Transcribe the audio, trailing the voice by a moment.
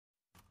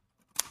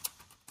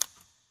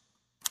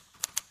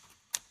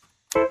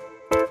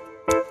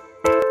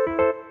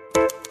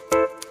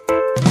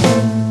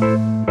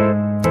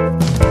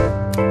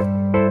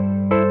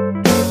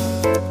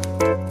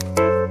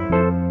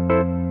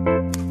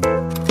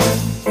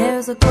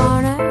There's a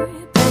corner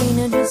you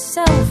painted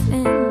yourself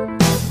in.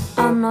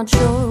 I'm not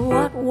sure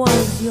what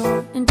was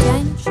your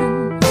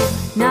intention.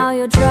 Now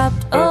you're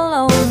trapped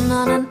alone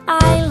on an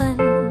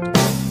island,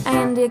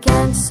 and you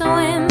can't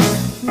swim,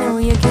 no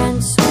you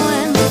can't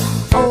swim.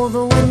 All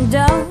the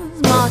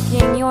windows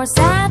mocking your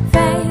sad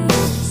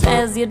face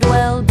as you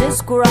dwell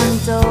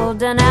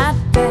disgruntled and at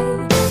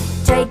bay.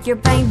 Take your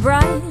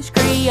paintbrush,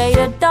 create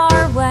a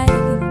doorway.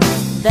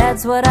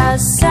 That's what I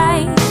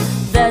say,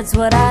 that's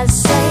what I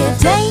say.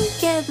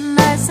 Take it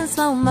nice and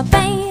slow, my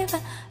baby.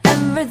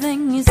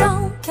 Everything is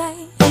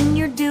okay, and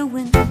you're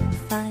doing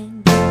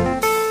fine.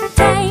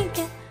 Take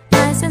it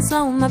nice and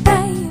slow, my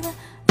baby.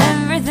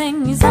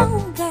 Everything is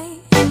okay,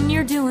 and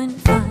you're doing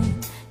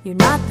fine. You're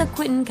not the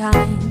quitting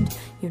kind,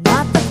 you're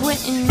not the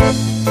quitting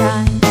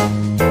kind.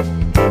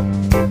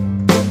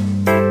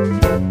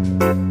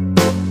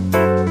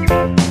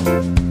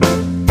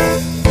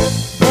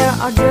 There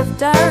are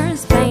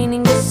drifters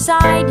painting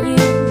beside you.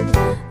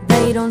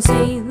 They don't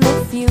see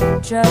the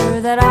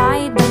future that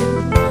I do.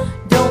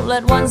 Don't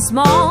let one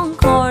small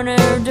corner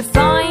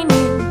define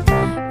you.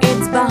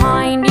 It's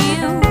behind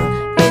you,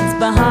 it's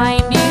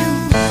behind you.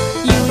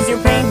 Use your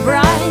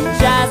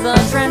paintbrush as a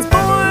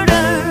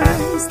transporter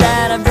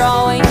instead of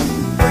drawing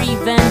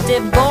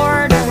preventive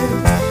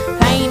borders.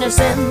 Paint a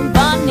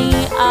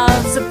symphony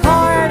of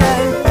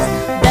supporters.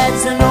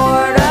 That's an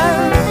order,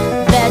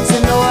 that's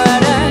an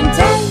order.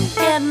 Take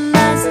it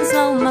nice and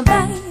slow, my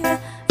baby.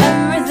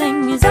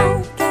 Everything is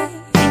okay,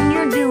 and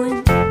you're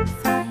doing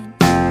fine.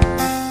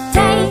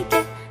 Take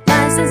it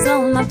nice and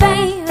slow, my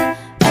baby.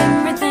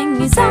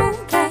 Everything is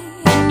okay,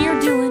 and you're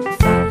doing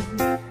fine.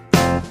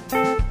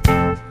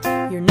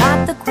 You're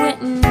not the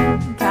quitting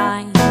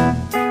kind.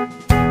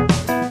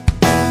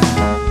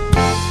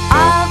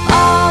 Of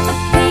all the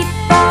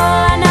people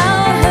I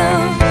know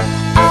who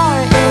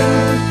are in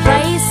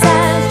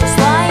places just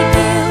like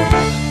you,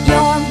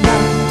 you're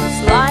most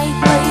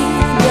likely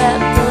to get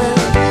blue.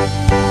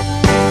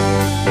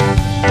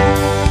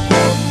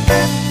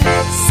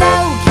 So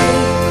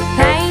keep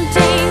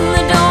painting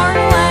the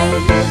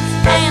doorways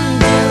and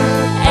do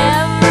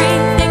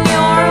everything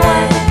your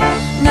way.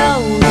 No,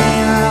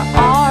 there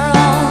are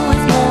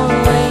always more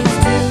ways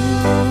to.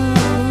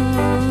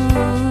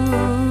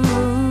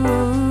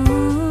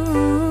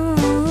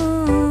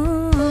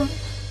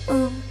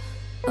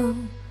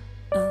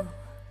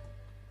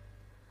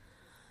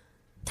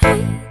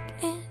 Take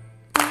it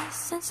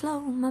nice and slow,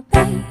 my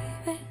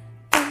baby.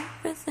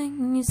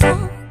 Everything is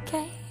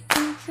okay,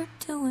 and you're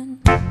doing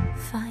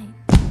fine.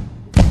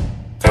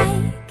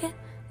 Take it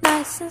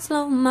nice and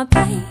slow, my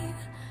baby.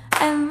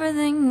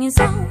 Everything is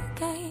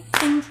okay,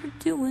 and you're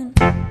doing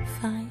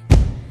fine.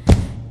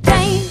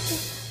 Take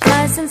it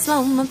nice and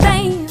slow, my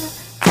baby.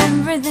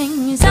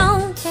 Everything is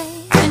okay,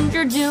 and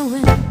you're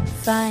doing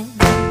fine.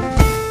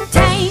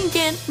 Take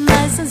it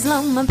nice and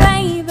slow, my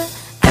baby.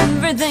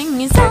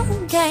 Everything is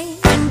okay,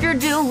 and you're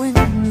doing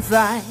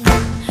fine.